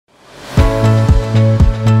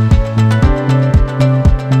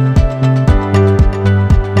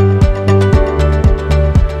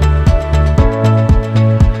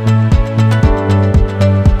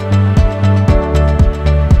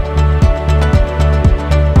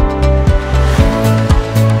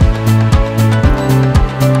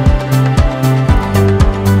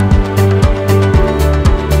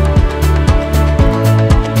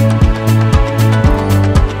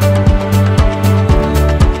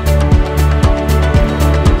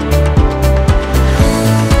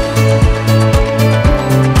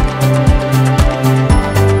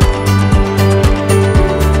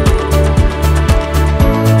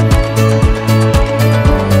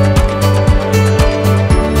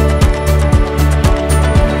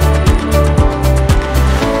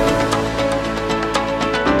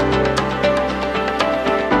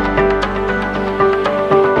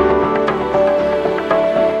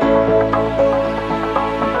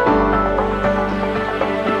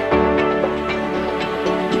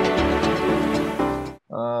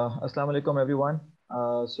Assalamu alaikum, everyone.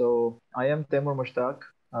 I am Taimoor Mushtaq,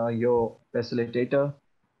 your facilitator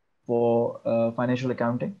for financial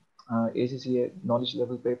accounting, ACCA knowledge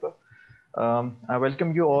level paper. I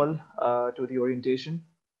welcome you all to the orientation,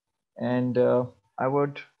 and I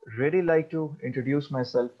would really like to introduce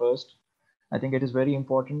myself first. I think it is very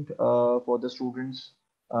important for the students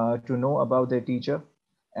to know about their teacher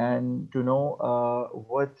and to know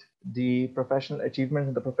what the professional achievements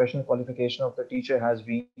and the professional qualification of the teacher has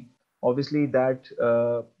been. Obviously, that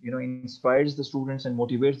inspires the students and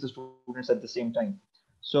motivates the students at the same time.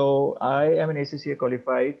 So I am an ACCA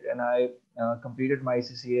qualified, and I completed my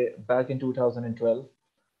ACCA back in 2012.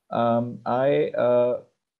 I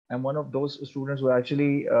am one of those students who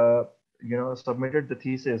actually submitted the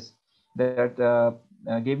thesis that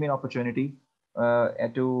gave me an opportunity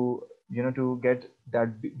to get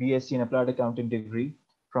that BSc in Applied Accounting degree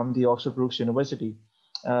from the Oxford Brookes University.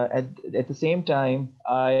 At the same time,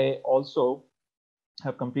 I also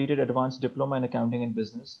have completed advanced diploma in accounting and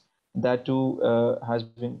business. That too has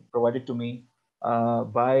been provided to me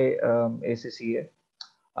by ACCA.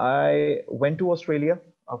 I went to Australia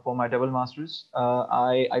for my double masters.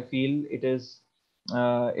 I feel it is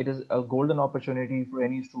a golden opportunity for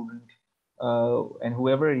any student, and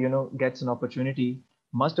whoever gets an opportunity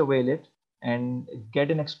must avail it and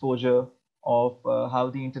get an exposure of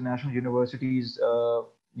how the international universities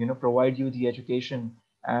provide you the education,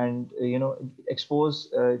 and expose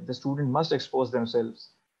the student must expose themselves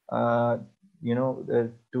uh,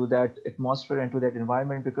 to that atmosphere and to that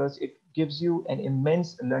environment, because it gives you an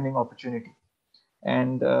immense learning opportunity.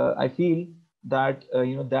 And I feel that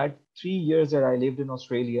that 3 years that I lived in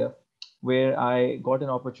Australia, where I got an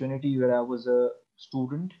opportunity where I was a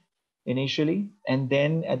student initially, and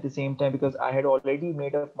then at the same time, because I had already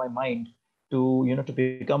made up my mind to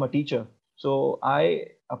become a teacher. So I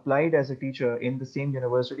applied as a teacher in the same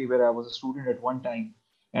university where I was a student at one time,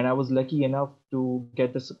 and I was lucky enough to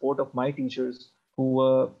get the support of my teachers who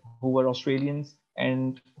were Australians,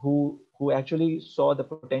 and who actually saw the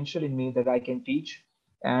potential in me that I can teach,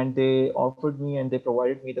 and they offered me and they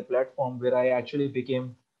provided me the platform where I actually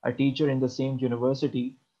became a teacher in the same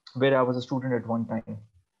university where I was a student at one time.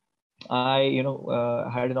 I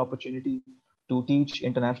had an opportunity to teach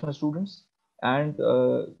international students, and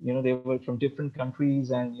they were from different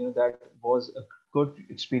countries, and that was a good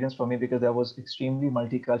experience for me because there was extremely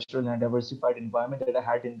multicultural and diversified environment that I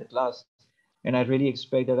had in the class, and I really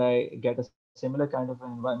expect that I get a similar kind of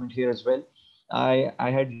an environment here as well. I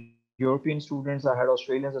had European students, I had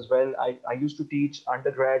Australians as well. I used to teach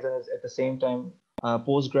undergrads and at the same time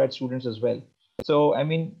postgrad students as well. So I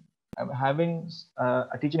mean, I'm having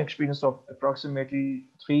a teaching experience of approximately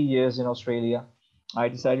 3 years in Australia. I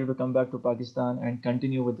decided to come back to Pakistan and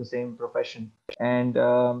continue with the same profession. And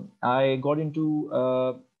I got into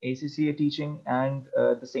ACCA teaching and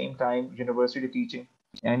at the same time university teaching.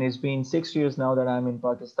 And it's been 6 years now that I'm in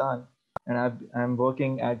Pakistan. And I'm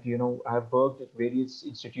working at, I've worked at various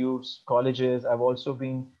institutes, colleges. I've also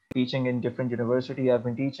been teaching in different university. I've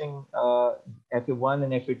been teaching FA1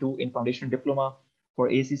 and FA2 in foundation diploma for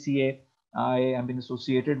ACCA. I am been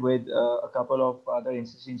associated with a couple of other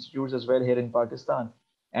institutes as well here in Pakistan,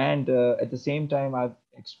 and at the same time, I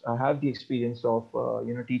have the experience of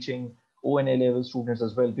teaching ONA level students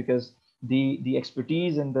as well, because the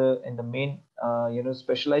expertise and the main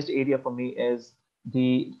specialized area for me is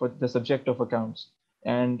the subject of accounts,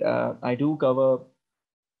 and I do cover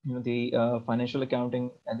the financial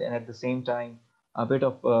accounting, and at the same time a bit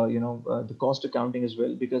of the cost accounting as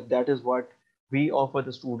well, because that is what we offer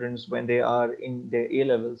the students when they are in their A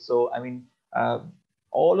levels. So I mean, uh,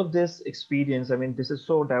 all of this experience, I mean, this is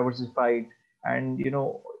so diversified, and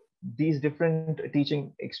these different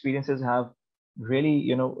teaching experiences have really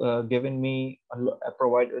given me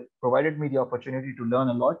provided me the opportunity to learn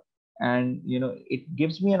a lot, and it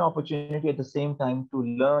gives me an opportunity at the same time to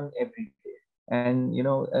learn every day. And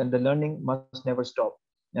the learning must never stop.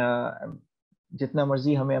 जितना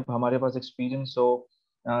मर्जी हमें हमारे पास experience हो,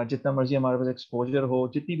 जितना मर्जी हमारे पास exposure हो,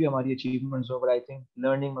 जितनी भी हमारी अचीवमेंट्स हो, but I think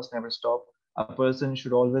learning must never stop. A person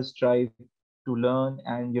should always strive to learn,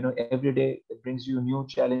 and every day it brings you new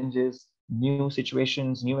challenges, new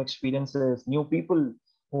situations, new experiences, new people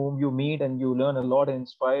whom you meet, and you learn a lot and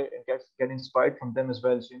inspire and get inspired from them as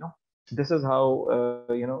well. So this is how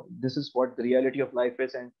this is what the reality of life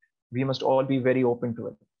is, and we must all be very open to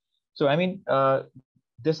it. So I mean,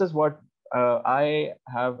 this is what I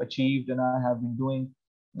have achieved and I have been doing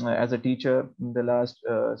as a teacher in the last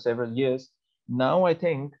several years. Now I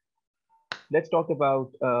think let's talk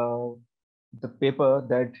about the paper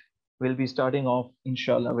that will be starting off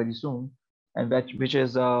inshallah very soon, and which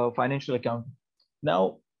is financial accounting.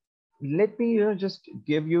 Now let me just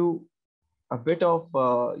give you a bit of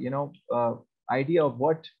idea of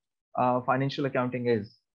what financial accounting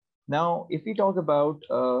is. Now, if we talk about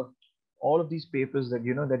all of these papers that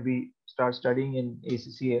that we start studying in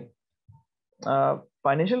ACCA,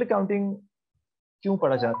 financial accounting क्यों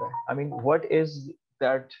पढ़ा जाता है? I mean, what is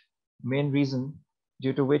that main reason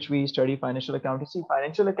due to which we study financial accounting? See,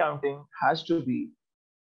 financial accounting has to be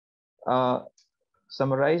uh,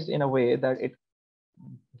 summarized in a way that it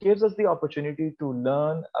gives us the opportunity to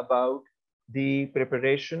learn about the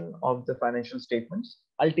preparation of the financial statements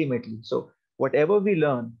ultimately. So whatever we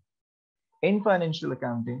learn in financial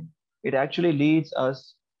accounting, it actually leads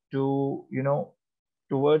us to,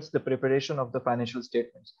 towards the preparation of the financial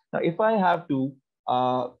statements. Now, if I have to,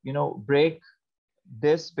 break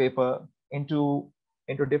this paper into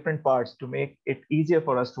different parts to make it easier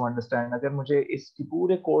for us to understand, अगर मुझे इसकी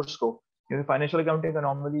पूरे course को, क्योंकि financial accounting का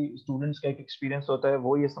normally students का एक experience होता है,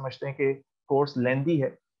 वो ये समझते हैं कि कोर्स लेंदी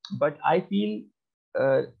है, but I feel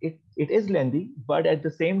it is lengthy, but at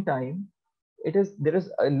the same time there is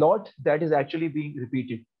a lot that is actually being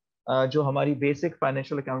repeated. जो हमारी बेसिक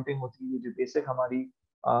फाइनेंशियल अकाउंटिंग होती है, जो बेसिक हमारी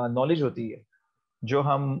नॉलेज होती है, जो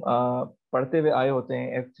हम पढ़ते हुए आए होते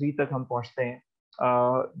हैं, F3 तक हम पहुंचते हैं,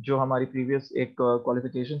 जो हमारी प्रीवियस एक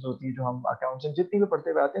क्वालिफिकेशंस होती है, जो हम अकाउंट्स जितनी भी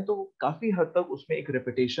पढ़ते हुए आते हैं, तो काफी हद तक उसमें एक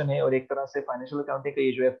रिपीटेशन है, और एक तरह से फाइनेंशियल अकाउंटिंग का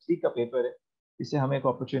ये जो F3 का पेपर है, इससे हमें एक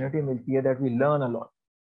अपॉर्चुनिटी मिलती है that we learn a lot.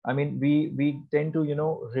 I mean, we tend to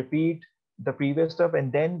repeat the previous stuff,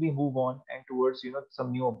 and then we move on and towards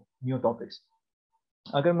some new topics.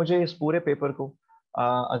 अगर मुझे इस पूरे पेपर को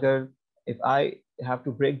अगर if I have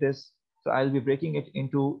to break this, so I'll be breaking it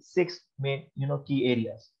into 6 main key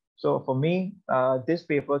areas. So for me, this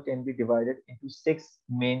paper can be divided into 6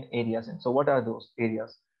 main areas. And so what are those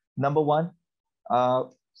areas? Number one,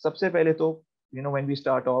 सबसे पहले तो when we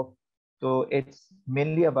start off, so it's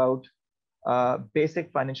mainly about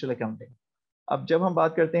basic financial accounting. अब जब हम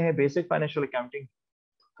बात करते हैं basic financial accounting,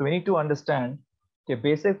 so we need to understand कि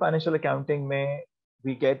basic financial accounting में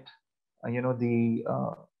we get the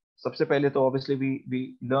सबसे पहले तो obviously we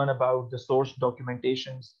learn about the source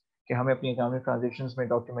documentations, कि हमें अपनी accounting transactions में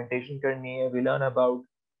documentation करनी है. We learn about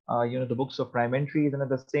the books of prime entries, and at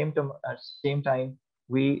the same time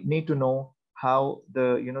we need to know how the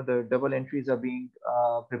the double entries are being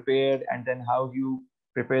prepared, and then how you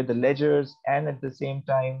prepare the ledgers, and at the same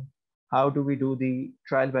time how do we do the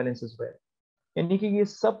trial balance as well. यानी कि ये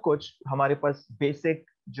सब कुछ हमारे पास basic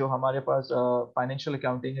जो हमारे पास financial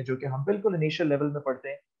accounting है, जो कि हम बिल्कुल इनिशियल लेवल में पढ़ते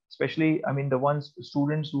हैं, specially I mean the ones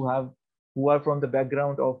students who are from the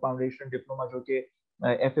background of foundation diploma, जो कि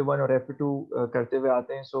FA1 और FA2 करते हुए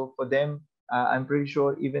आते हैं. So for them I am pretty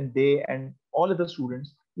sure even they and all other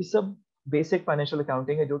students, ये सब बेसिक फाइनेंशियल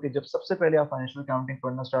अकाउंटिंग है, जो कि जब सबसे पहले आप फाइनेंशियल अकाउंटिंग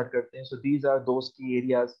पढ़ना स्टार्ट करते हैं, सो दीज आर दोज की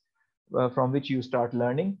areas from which you start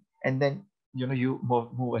learning, and then you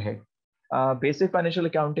move ahead. Basic financial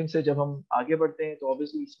accounting से जब हम आगे बढ़ते हैं, तो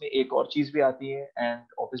ऑब्वियसली इसमें एक और चीज भी आती है, एंड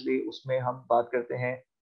ऑब्वियसली उसमें हम बात करते हैं,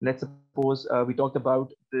 let's suppose we talked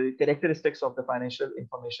about the characteristics of the financial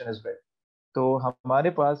information as well. तो हमारे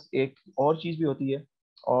पास एक और चीज भी होती है,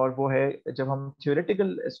 और वो है जब हम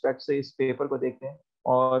थ्योरेटिकल एस्पेक्ट से इस पेपर को देखते हैं,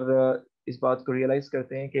 और इस बात को रियलाइज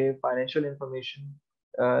करते हैं कि फाइनेंशियल इंफॉर्मेशन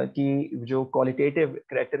की जो क्वालिटेटिव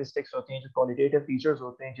कैरेक्टरिस्टिक्स होती हैं, जो क्वालिटेटिव फीचर्स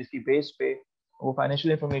होते हैं, जिसकी बेस पे वो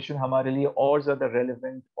फाइनेंशियल इंफॉर्मेशन हमारे लिए और ज़्यादा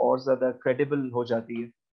रेलिवेंट और ज़्यादा क्रेडिबल हो जाती है,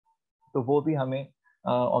 तो वो भी हमें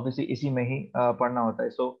ऑब्वियसली इसी में ही पढ़ना होता है.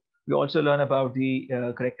 So we also learn about the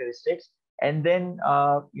characteristics, and then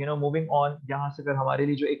moving on, यहाँ से अगर हमारे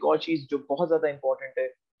लिए जो एक और चीज़ जो बहुत ज़्यादा इंपॉर्टेंट है,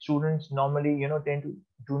 students normally tend to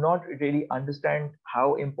do not really understand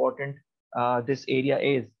how important this area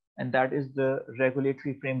is, and that is the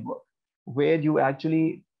regulatory framework, where you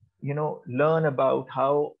actually learn about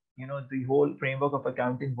how the whole framework of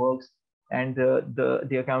accounting works, and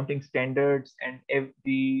the accounting standards, and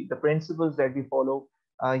the principles that we follow.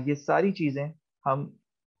 ये सारी चीजें हम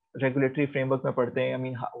regulatory framework में पढ़ते हैं. I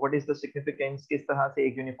mean what is the significance, किस तरह से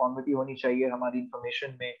एक यूनिफॉर्मिटी होनी चाहिए हमारी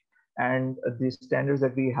इंफॉर्मेशन में, and the standards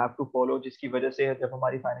that we have to follow, जिसकी वजह से जब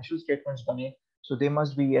हमारी फाइनेंशियल स्टेटमेंट्स बने, सो they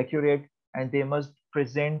must be accurate and they must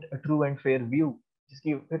present a true and fair view,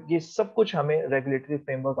 जिसकी ये सब कुछ हमें रेगुलेटरी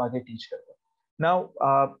फ्रेमवर्क आगे टीच करता है. नाउ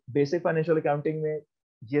बेसिक फाइनेंशियल अकाउंटिंग में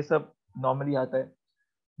ये सब नॉर्मली आता है.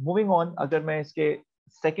 मूविंग ऑन, अगर मैं इसके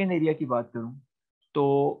सेकेंड एरिया की बात करूं, तो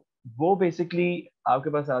वो बेसिकली आपके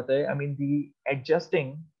पास आता है, I mean the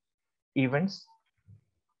adjusting events,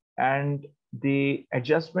 and the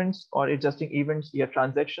adjustments और एडजस्टिंग इवेंट्स या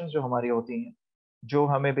ट्रांजैक्शंस जो हमारी होती हैं, जो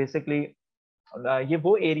हमें बेसिकली ये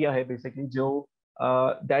वो एरिया है बेसिकली जो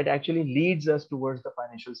that actually leads us towards the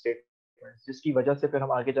financial statement. Statements, जिसकी वजह से फिर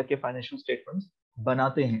हम आगे जाके फाइनेंशियल स्टेटमेंट्स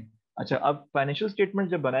बनाते हैं। अच्छा, अब फाइनेंशियल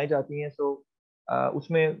स्टेटमेंट्स जब बनाई जाती हैं तो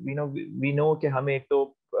उसमें वी नो कि हमें एक तो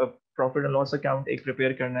प्रॉफिट एंड लॉस अकाउंट एक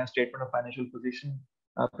प्रिपेयर करना है, statement of financial position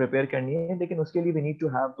prepare करनी है, लेकिन उसके लिए वी नीड टू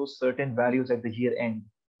हैव दो certain values at the year and.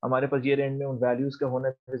 हमारे पास ईयर एंड में उन वैल्यूज का होना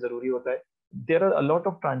भी जरूरी होता है। There are a lot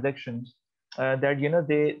of transactions that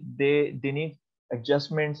they need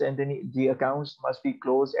adjustments, and then the accounts must be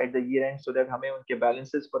closed at the year end so that हमें उनके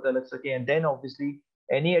balances पता लग सके, and then obviously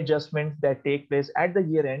any adjustments that take place at the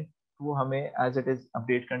year end वो हमें as it is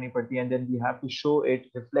update करनी पड़ती है, and then we have to show it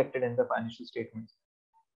reflected in the financial statements.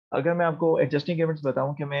 अगर मैं आपको adjusting events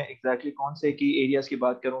बताऊं कि मैं exactly कौन से की areas की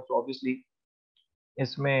बात करूं, तो obviously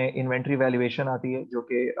इसमें इन्वेंट्री वैल्यूएशन आती है, जो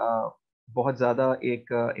कि बहुत ज़्यादा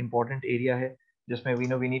एक इम्पॉर्टेंट एरिया है, जिसमें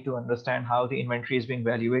we need to understand how the inventory is being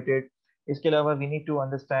valuated. इसके अलावा we need to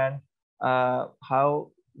understand how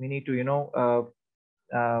we need to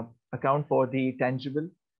account for the tangible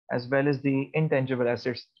as well as the intangible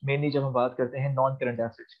assets। Mainly जब हम बात करते हैं non current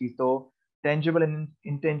assets की, तो tangible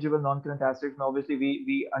and intangible non-current assets में obviously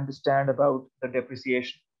we understand about the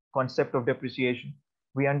depreciation, concept of depreciation,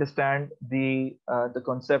 we understand the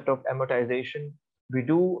concept of amortization, we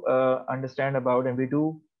do understand about, and we do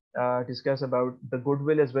discuss about the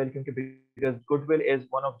goodwill as well, because goodwill is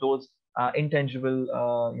one of those intangible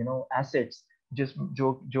assets जिस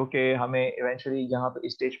जो कि हमें eventually यहाँ पे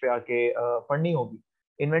इस stage पे आके पढ़नी होगी।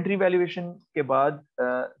 इन्वेंट्री वैल्यूएशन के बाद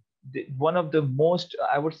one of the most,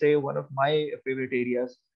 I would say one of my favourite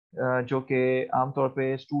areas, जो कि आमतौर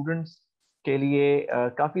पे स्टूडेंट्स के लिए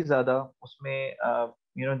काफ़ी ज़्यादा उसमें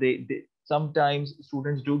they sometimes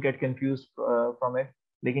students do get confuse from it,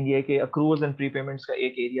 लेकिन ये कि अक्रूवल्स एंड प्रीपेमेंट्स का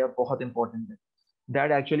एक एरिया बहुत इंपॉर्टेंट है।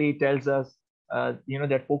 That actually tells us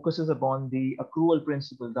that focuses upon the accrual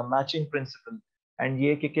principle, the matching principle, and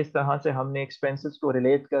ये कि किस तरह से हमने expenses को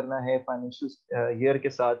relate करना है financial year के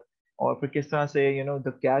साथ, और फिर किस तरह से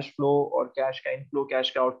the cash flow और cash का inflow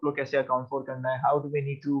cash का outflow कैसे account for करना है, how do we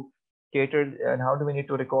need to cater and how do we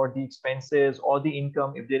need to record the expenses or the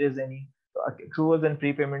income if there is any। तो accruals and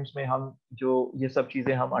prepayments में हम जो ये सब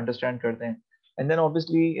चीज़ें हम understand करते हैं, and then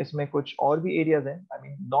obviously इसमें कुछ और भी areas हैं, I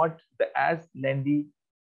mean not as lengthy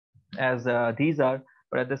as these are,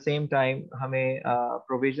 but at the same time हमें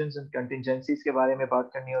provisions and contingencies के बारे में बात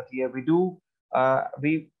करनी होती है।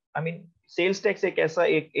 I mean sales tax एक ऐसा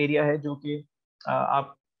एक area है जो कि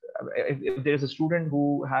आप if there is a student who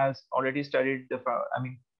has already studied I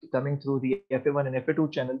mean coming through the FA1 and FA2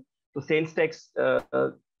 channel, तो sales tax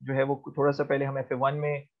जो है वो थोड़ा सा पहले हम FA1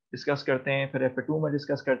 में discuss करते हैं, फिर FA2 में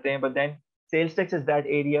discuss करते हैं, but then sales tax is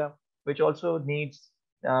that area which also needs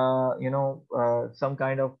some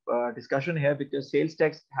kind of discussion here, because sales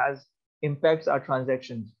tax has impacts our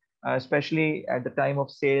transactions, especially at the time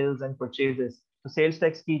of sales and purchases। तो sales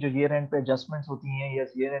tax की जो year and पे adjustments होती हैं या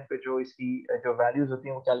year and पे जो इसकी जो वैल्यूज होती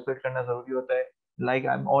हैं वो कैलकुलेट करना जरूरी होता है। Like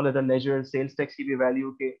I am all other laser, sales tax की भी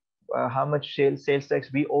वैल्यू के how much sales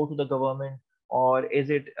tax V O two the government, और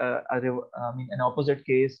is it I mean N opposite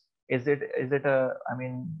case, is it a I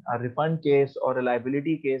mean a refund case or a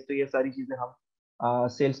liability case। तो ये सारी चीजें हम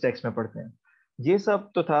sales tax में पढ़ते हैं। ये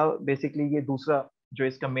सब तो था बेसिकली। ये दूसरा जो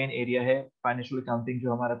इसका मेन एरिया है फाइनेंशियल अकाउंटिंग,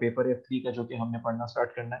 जो हमारा पेपर है F3 का, जो कि हमने पढ़ना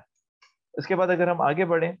स्टार्ट करना है। इसके बाद अगर हम आगे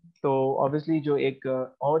बढ़ें तो ऑब्वियसली जो एक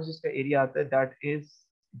और जिसका एरिया आता है that is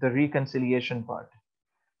the reconciliation part.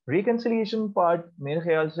 Reconciliation part मेरे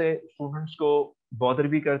ख्याल से स्टूडेंट्स को बॉदर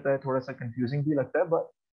भी करता है, थोड़ा सा कंफ्यूजिंग भी लगता है, बट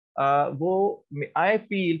वो I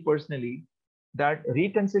feel personally that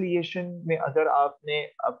reconciliation में अगर आपने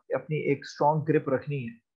अपनी एक स्ट्रॉन्ग ग्रिप रखनी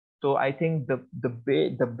है, तो I think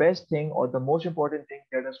the best thing और the most important thing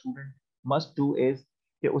that a student must do is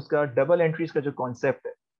कि उसका डबल एंट्रीज का जो कॉन्सेप्ट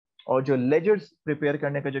है और जो लेजर्स प्रिपेयर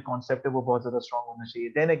करने का जो कॉन्सेप्ट है वो बहुत ज्यादा स्ट्रॉन्ग होना चाहिए।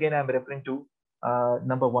 Then again I am referring two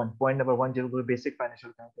point number one, जो बेसिक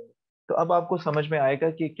फाइनेंशियल अकाउंटिंग है। तो अब आपको समझ में आएगा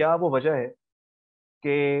कि क्या वो वजह है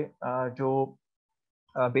कि जो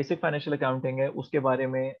बेसिक फाइनेंशियल अकाउंटिंग है उसके बारे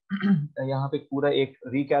में यहाँ पे पूरा एक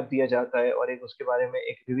रिकैप दिया जाता है और एक उसके बारे में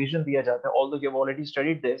एक रिवीजन दिया जाता है। Although you have already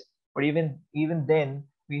studied this, but even then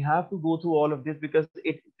we have to go through all of this because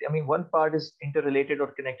I mean one part is interrelated or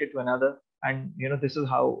connected to another, and this is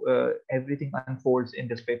how everything unfolds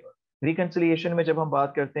in this paper। reconciliation में जब हम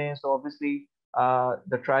बात करते हैं, so obviously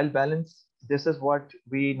the trial balance, this is what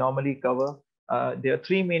we normally cover। there are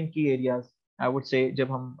three main key areas I would say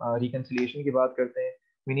जब हम reconciliation की बात करते हैं।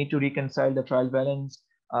 We need to reconcile the trial balance,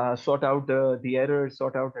 sort out the errors,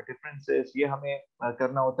 sort out the differences। ये हमें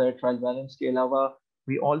करना होता है। trial balance के अलावा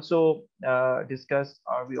we also discuss,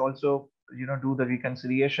 or we also do the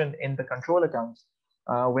reconciliation in the control accounts,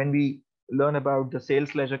 when we learn about the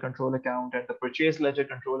sales ledger control account and the purchase ledger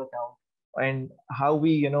control account। and how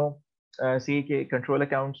we see कि control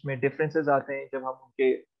accounts में differences आते हैं जब हम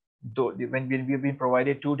उनके दो when we've been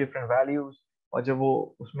provided two different values और जब वो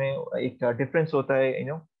उसमें एक difference होता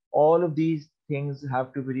है all of these things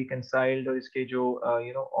have to be reconciled और इसके जो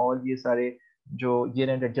all ये सारे जो year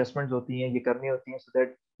end adjustments होती हैं ये करनी होती हैं so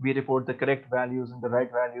that we report the correct values and the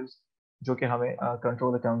right values जो कि हमें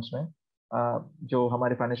control accounts में जो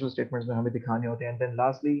हमारे financial statements में हमें दिखाने होते हैं. And then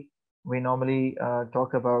lastly we normally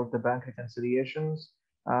talk about the bank reconciliations.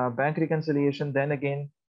 Bank reconciliation then again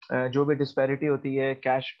जो भी disparity होती है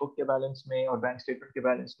cash book के balance में और bank statement के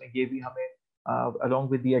balance में ये भी हमें along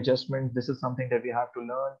with the adjustment this is something that we have to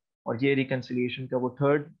learn और ये reconciliation का वो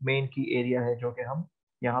third main key area है जो कि हम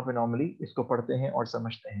यहाँ पे normally इसको पढ़ते हैं और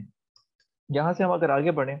समझते हैं. यहाँ से हम अगर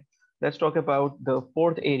आगे बढ़ें let's talk about the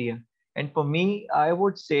fourth area. And for me, I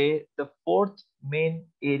would say the fourth main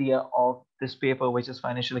area of this paper, which is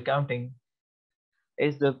financial accounting,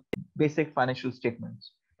 is the basic financial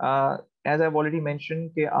statements. As I've already mentioned,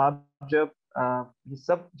 कि आप जब ये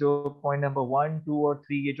सब जो point number 1, 2 और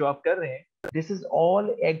 3 ये जो आप कर रहे हैं, this is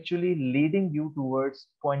all actually leading you towards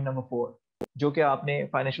point number 4, जो कि आपने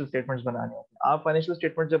financial statements बनाने होते हैं. आप financial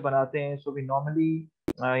statements जब बनाते हैं, so we normally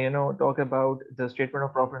talk about the statement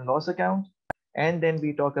of profit and loss account, and then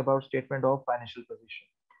we talk about statement of financial position.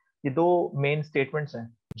 ये दो मेन स्टेटमेंट्स हैं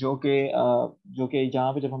जो कि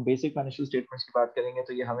जहाँ पे जब हम बेसिक फाइनेंशियल स्टेटमेंट्स की बात करेंगे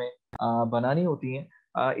तो ये हमें बनानी होती हैं.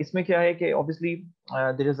 इसमें क्या है कि obviously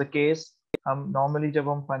there is a case हम नॉर्मली जब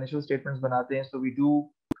हम फाइनेंशियल स्टेटमेंट्स बनाते हैं so we do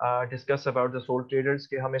discuss about the soul traders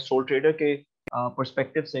के हमें सोल ट्रेडर के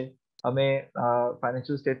पर्सपेक्टिव से हमें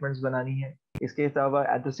फाइनेंशियल स्टेटमेंट्स बनानी है. इसके अलावा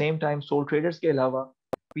at the same time soul traders के अलावा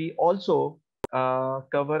we also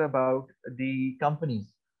cover about the companies.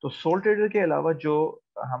 तो सोल ट्रेडर के अलावा जो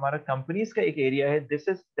हमारा कंपनीज का एक एरिया है this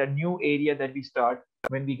is the new area that we start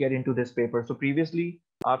when we get into this paper. So previously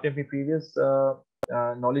आपने अपनी प्रीवियस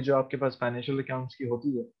नॉलेज जो आपके पास फाइनेंशियल अकाउंट्स की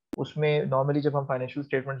होती है उसमें नॉर्मली जब हम फाइनेंशियल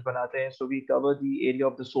स्टेटमेंट्स बनाते हैं so we cover the area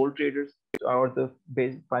of the soul traders और the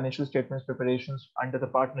financial statements preparations under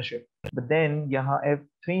the partnership. But then यहाँ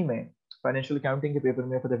F3 में फाइनेंशियल अकाउंटिंग के पेपर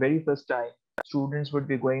में for the very first time students would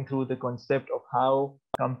be going through the concept of how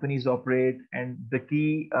companies operate and the key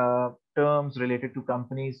terms related to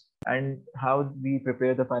companies and how we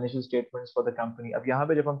prepare the financial statements for the company. अब यहाँ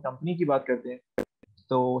पे जब हम company की बात करते हैं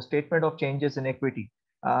तो statement of changes in equity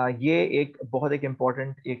ये एक बहुत एक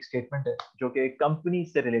इम्पॉर्टेंट एक स्टेटमेंट है जो कि कंपनी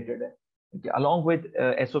से रिलेटेड है along with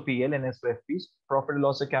SOPL and SOFPs, profit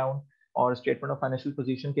loss account और स्टेटमेंट ऑफ फाइनेंशियल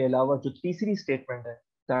पोजीशन के अलावा जो तीसरी स्टेटमेंट है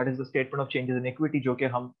that is the statement of changes in equity जो कि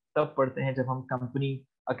हम तब पढ़ते हैं जब हम कंपनी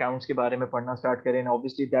अकाउंट्स के बारे में पढ़ना स्टार्ट करें.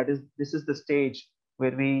 Obviously this is the stage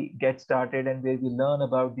where we get started and where we learn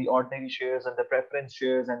about the ordinary shares and the preference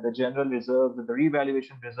shares and the general reserves and the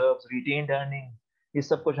revaluation reserves, retained earnings, ये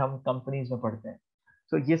सब कुछ हम companies में पढ़ते हैं.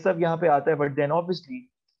 तो ये सब यहाँ पे आता है. बट देन ऑब्वियसली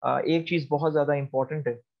एक चीज बहुत ज्यादा इंपॉर्टेंट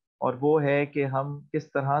है और वो है कि हम किस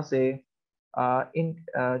तरह से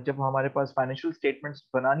जब हमारे पास फाइनेंशियल स्टेटमेंट्स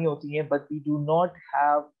बनानी होती हैं but we do not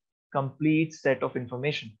have complete set of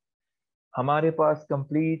information. हमारे पास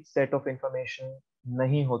कंप्लीट सेट ऑफ इंफॉर्मेशन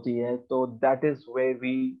नहीं होती है तो that is where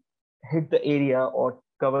we hit the area और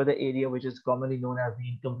cover the area which is commonly known as the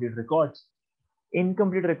incomplete records.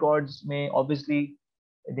 Incomplete records may obviously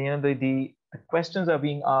the questions are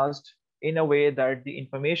being asked in a way that the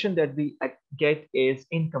information that we get is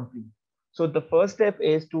incomplete. So the first step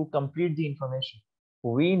is to complete the information.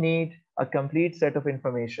 We need a complete set of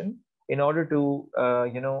information in order to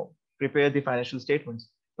prepare the financial statements.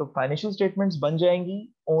 So financial statements ban jayenge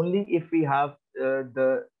only if we have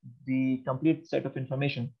the complete set of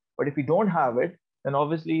information. But if we don't have it then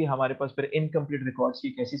obviously हमारे पास फिर incomplete records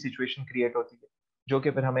की कैसी situation create होती है जो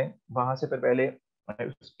कि फिर हमें वहां से फिर पहले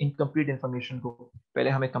इनकम्प्लीट इंफॉर्मेशन को पहले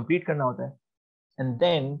हमें कंप्लीट करना होता है and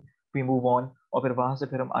then we move on और फिर वहां से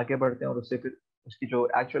फिर हम आगे बढ़ते हैं और उससे फिर उसकी जो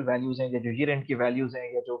एक्चुअल वैल्यूज हैं या जो ईयर एंड की वैल्यूज हैं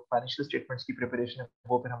या जो फाइनेंशियल स्टेटमेंट्स की प्रिपरेशन है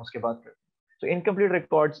वो फिर हम उसके बाद करते हैं. सो incomplete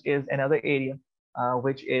records is another area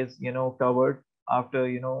which is covered after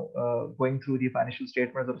going through the financial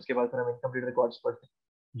statements और उसके बाद फिर हम इनकम्प्लीट रिकॉर्ड्स पढ़ते हैं.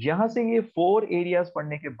 यहाँ से ये 4 एरियाज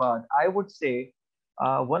पढ़ने के बाद I would say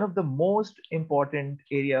one of the most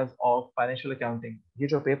important areas of financial accounting ये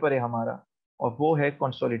जो पेपर है हमारा और वो है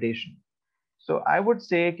consolidation. So I would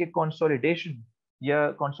say कि consolidation या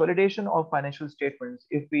consolidation of financial statements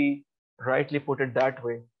if we rightly put it that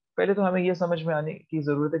way पहले तो हमें ये समझ में आने की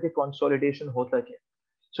जरूरत है कि consolidation होता क्या.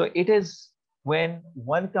 So it is when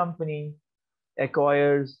one company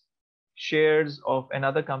acquires shares of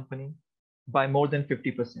another company by more than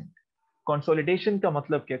 50%. Consolidation का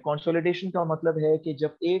मतलब क्या? कंसोलिडेशन का मतलब है कि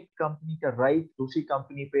जब एक कंपनी का राइट दूसरी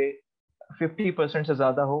कंपनी पे 50% से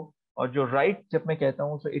ज्यादा हो और जो राइट जब मैं कहता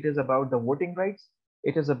हूँ, so it is about the voting rights,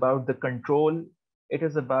 it is about the control, it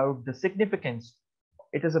is about the significance,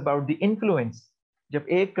 it is about the influence. जब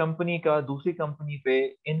एक कंपनी का दूसरी कंपनी पे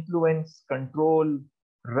influence, control,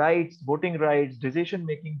 rights, voting rights, decision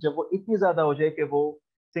making, जब वो इतनी ज्यादा हो जाए कि वो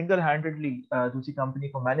सिंगल हैंडेडली दूसरी कंपनी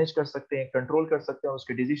को मैनेज कर सकते हैं, कंट्रोल कर सकते हैं,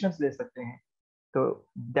 उसके डिसीजंस ले सकते हैं, तो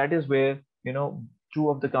that is where two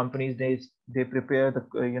of the companies they prepare the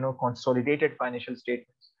consolidated financial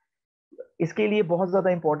statements. इसके लिए बहुत ज्यादा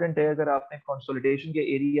इंपॉर्टेंट है, अगर आपने कंसोलिडेशन के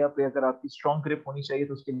एरिया पे अगर आपकी स्ट्रॉन्ग ग्रिप होनी चाहिए,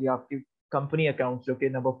 तो उसके लिए आपकी कंपनी अकाउंट्स जो कि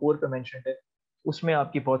नंबर 4 पे मेंशन्ड है, उसमें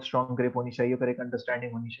आपकी बहुत स्ट्रॉन्ग ग्रिप होनी चाहिए, फिर एक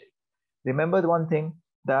अंडरस्टैंडिंग होनी चाहिए. Remember one thing,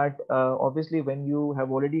 that obviously when you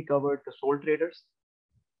have already covered the sole traders,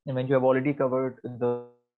 and when you have already covered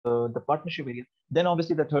the partnership area, then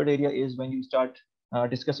obviously the third area is when you start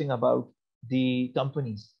discussing about the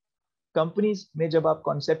companies. Companies में जब आप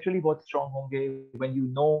conceptually बहुत strong होंगे, when you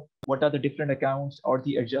know what are the different accounts or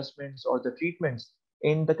the adjustments or the treatments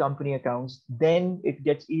in the company accounts, then it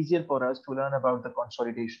gets easier for us to learn about the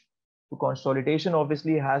consolidation. So consolidation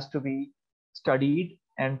obviously has to be studied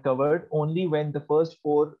and covered only when the first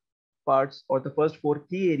four parts or the first four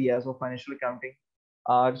key areas of financial accounting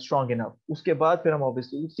are strong enough. उसके बाद फिर हम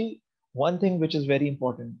obviously see one thing which is very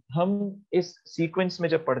important. हम इस sequence में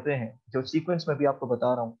जब पढ़ते हैं, जो sequence में भी आपको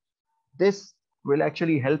बता रहा हूँ, this will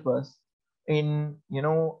actually help us in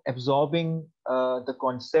absorbing the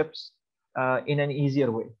concepts in an easier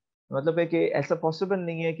way. मतलब है कि ऐसा पॉसिबल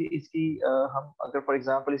नहीं है कि इसकी हम अगर फॉर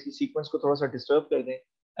एग्जांपल इसकी सीक्वेंस को थोड़ा सा डिस्टर्ब कर दें,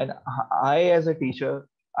 and I as a teacher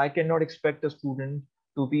I can not expect a student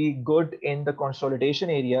to be good in the consolidation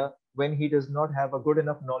area when he does not have a good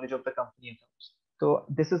enough knowledge of the company accounts. तो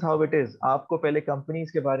this is how it is. आपको पहले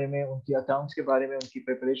companies के बारे में, उनकी accounts के बारे में, उनकी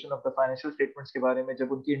preparation of the financial statements के बारे में,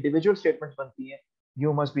 जब उनकी इंडिविजुअल स्टेटमेंट्स बनती हैं,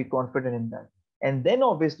 you must be confident in that. And then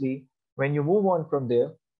obviously when you move on from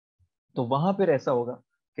there, तो वहां पर ऐसा होगा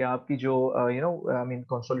कि आपकी जो आई मीन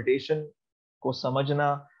कंसोलिडेशन को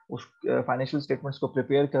समझना, उस फाइनेंशियल स्टेटमेंट्स को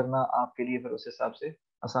प्रिपेयर करना आपके लिए फिर उस हिसाब से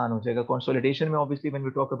आसान हो जाएगा. कंसोलिडेशन में obviously when we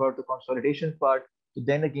talk about the consolidation part, तो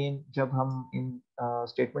देन अगेन जब हम इन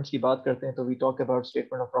स्टेटमेंट्स की बात करते हैं, तो we talk about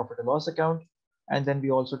statement of profit and loss account, and then we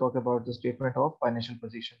also talk about the statement of financial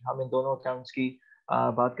position. हम इन दोनों अकाउंट्स की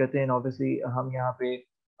बात करते हैं. ऑब्वियसली हम यहाँ पे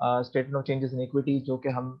statement of changes in equity जो कि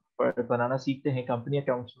हम बनाना सीखते हैं कंपनी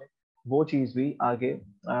अकाउंट्स में, वो चीज भी आगे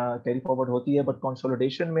कैरी फॉरवर्ड होती है. बट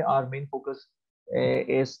कंसोलिडेशन में our main focus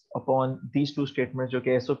is upon these two statements, जो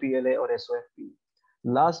कि SOPL है और SOFP.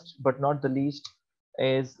 Last but not the least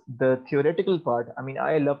is the theoretical part. I mean,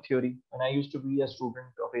 I love theory. When I used to be a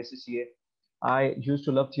student of ACCA, I used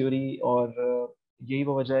to love theory, और यही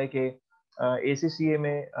वो वजह है कि ACCA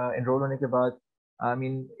में enroll होने के बाद, I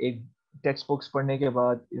mean, एक टेक्स्ट बुक्स पढ़ने के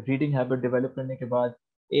बाद, रीडिंग हैबिट डेवलप करने के बाद,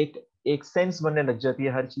 एक सेंस बनने लग जाती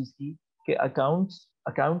है हर चीज की कि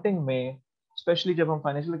अकाउंटिंग में, स्पेशली जब हम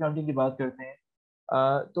फाइनेंशियल अकाउंटिंग की बात करते हैं,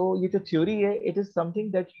 तो ये जो थ्योरी है, it is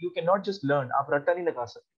something that you can not just learn. आप रट्टा नहीं लगा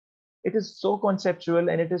सकते. It is so conceptual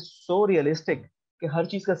and it is so realistic कि हर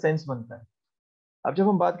चीज का सेंस बनता है. अब जब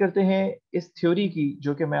हम बात करते हैं इस थ्योरी की,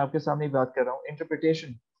 जो कि मैं आपके सामने बात कर रहा हूँ,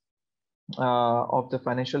 interpretation of the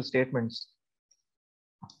financial statements.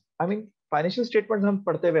 I mean, financial statements हम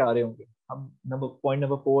पढ़ते हुए आ रहे होंगे. हम पॉइंट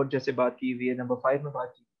नंबर 4 जैसे बात की हुई है, नंबर 5 में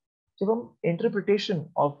बात की. जब हम इंटरप्रिटेशन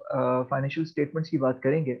ऑफ फाइनेंशियल स्टेटमेंट्स की बात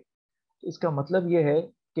करेंगे, तो इसका मतलब ये है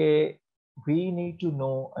कि we need to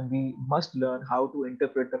know and we must learn how to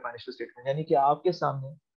interpret the financial statement. यानी कि आपके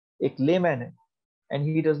सामने एक लेमैन है and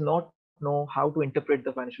he does not know how to interpret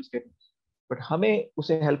the financial statements, but हमें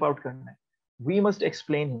उसे help out करना है. We must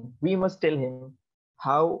explain him, we must tell him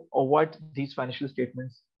how or what these financial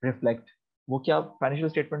statements reflect. वो क्या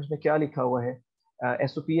financial statements में क्या लिखा हुआ है,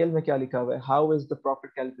 SOPL में क्या लिखा हुआ है, how is the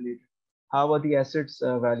profit calculated, how are the assets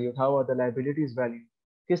valued, how are the liabilities valued,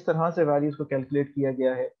 किस तरह से वैल्यूज को कैलकुलेट किया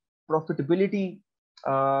गया है, प्रॉफिटेबिलिटी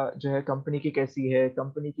जो है कंपनी की कैसी है,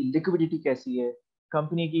 कंपनी की लिक्विडिटी कैसी है,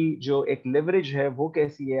 कंपनी की जो एक लेवरेज है वो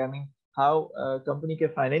कैसी है, आई मीन हाउ कंपनी के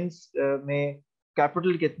फाइनेंस में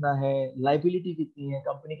कैपिटल कितना है, लाइबिलिटी कितनी है,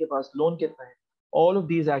 कंपनी के पास लोन कितना है. All of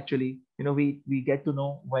these actually we get to know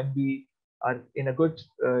when we are in a good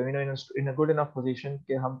in a good enough position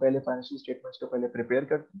कि हम पहले फाइनेंशियल स्टेटमेंट्स को पहले प्रिपेयर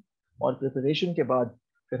करते हैं, और प्रिपरेशन के बाद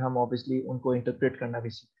फिर हम ऑब्वियसली उनको इंटरप्रेट करना भी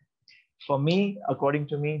सीखते हैं. For me, according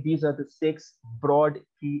to me, these are the 6 broad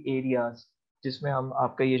की एरियाज जिसमें हम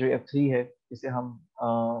आपका ये जो F3 है, इसे हम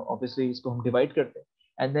ऑब्वियसली इसको हम डिवाइड करते हैं,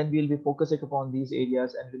 and then we will be focusing upon these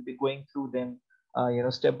areas and will be going through them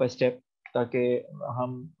step by step, ताकि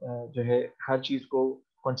हम जो है हर चीज को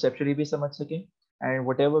कॉन्सेप्चुअली भी समझ सकें, and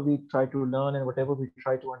whatever we try to learn and whatever we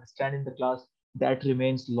try to understand in the class, that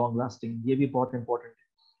remains long lasting. ये भी बहुत important है.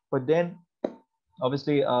 But then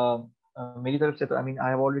obviously मेरी तरफ से तो I mean I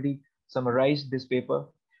have already summarized this paper.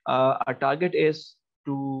 Our target is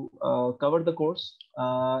to cover the course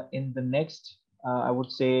in the next I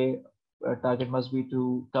would say target must be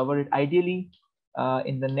to cover it ideally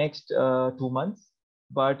in the next 2 months,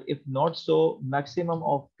 but if not so maximum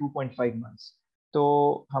of 2.5 months. तो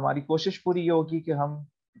हमारी कोशिश पूरी ये होगी कि हम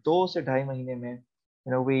 2 से ढाई महीने में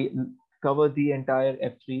we cover the entire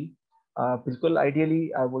F3. बिल्कुल आइडियली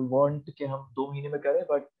आई वुड वांट कि हम 2 महीने में करें,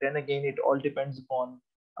 but then again it all depends upon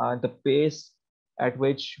the pace at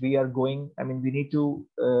which we are going. I mean, we need to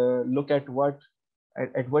look at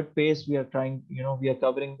at what pace we are trying, we are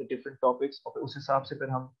covering the different topics. और उस हिसाब से फिर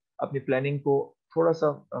हम अपनी planning को थोड़ा सा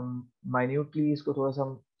माइन्यूटली इसको थोड़ा सा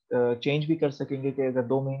हम चेंज भी कर सकेंगे कि अगर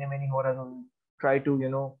 2 महीने में नहीं हो रहा तो try to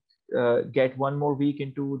get 1 more week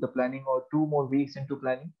into the planning or 2 more weeks into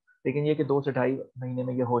planning. लेकिन ये कि 2 से ढाई महीने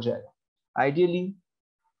में ये हो जाएगा. Ideally,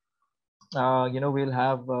 we'll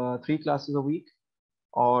have 3 classes a week,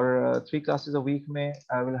 or 3 classes a week may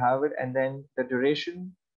I will have it, and then the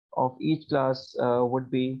duration of each class would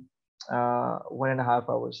be 1.5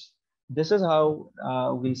 hours. This is how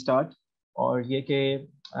we start. और ये कि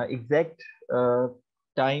exact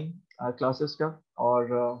time classes का और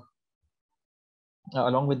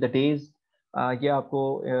along with the days ये आपको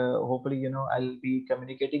hopefully I'll be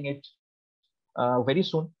communicating it very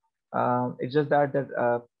soon. It's just that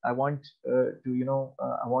I want to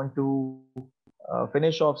I want to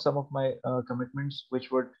finish off some of my commitments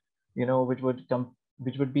which would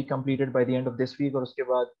be completed by the end of this week, और उसके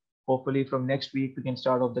बाद hopefully from next week we can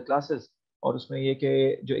start off the classes. और उसमें ये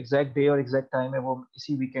कि जो exact day और exact time है वो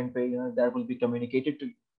इसी weekend पे that will be communicated to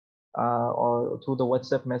you or through the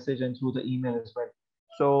WhatsApp message and through the email as well.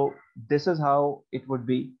 So this is how it would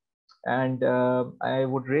be, and I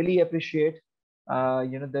would really appreciate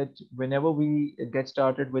that whenever we get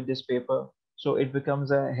started with this paper, so it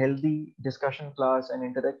becomes a healthy discussion class, an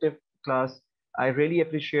interactive class. I really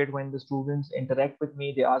appreciate when the students interact with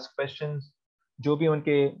me, they ask questions. जो भी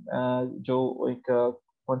उनके जो एक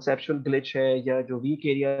conceptual glitch है या जो weak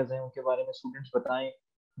areas हैं उनके बारे में students बताएं.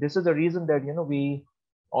 This is the reason that we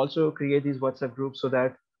also create these WhatsApp groups, so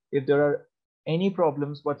that if there are any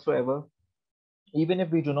problems whatsoever, even if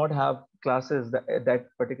we do not have classes at that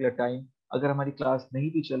particular time, अगर हमारी class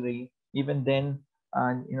नहीं भी चल रही, even then,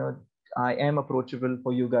 and I am approachable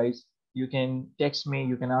for you guys. You can text me,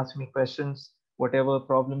 you can ask me questions, whatever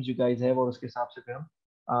problems you guys have, और उसके हिसाब से फिर हम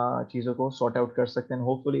चीज़ों को sort out कर सकते हैं.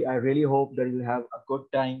 Hopefully, I really hope that you'll have a good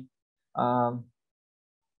time, and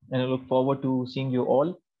I look forward to seeing you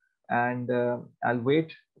all. And I'll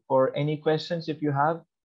wait for any questions if you have.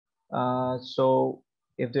 So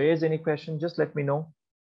if there is any question, just let me know.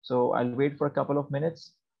 So I'll wait for a couple of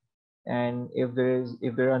minutes, and if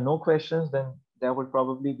there are no questions, then that would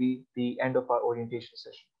probably be the end of our orientation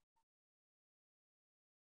session.